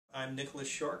I'm Nicholas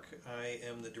Schork. I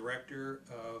am the Director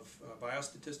of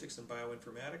Biostatistics and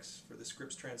Bioinformatics for the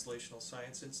Scripps Translational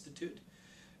Science Institute.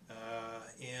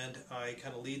 And I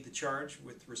kind of lead the charge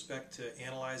with respect to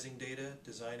analyzing data,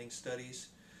 designing studies,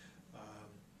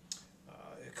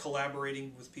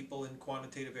 collaborating with people in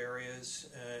quantitative areas,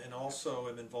 and also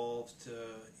am involved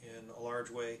in a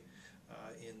large way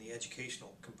in the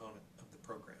educational component of the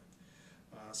program.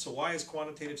 So why is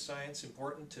quantitative science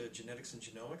important to genetics and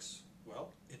genomics?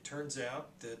 Well, it turns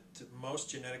out that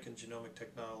most genetic and genomic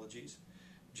technologies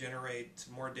generate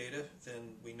more data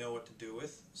than we know what to do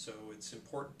with, so it's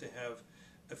important to have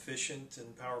efficient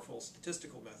and powerful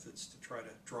statistical methods to try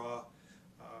to draw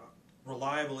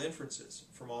reliable inferences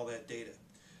from all that data.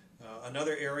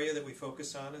 Another area that we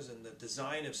focus on is in the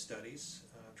design of studies,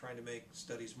 trying to make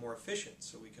studies more efficient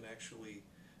so we can actually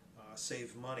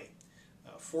save money.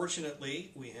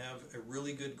 Fortunately, we have a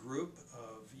really good group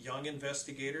of young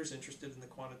investigators interested in the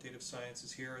quantitative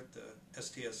sciences here at the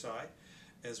STSI,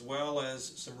 as well as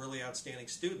some really outstanding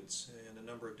students in a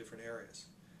number of different areas.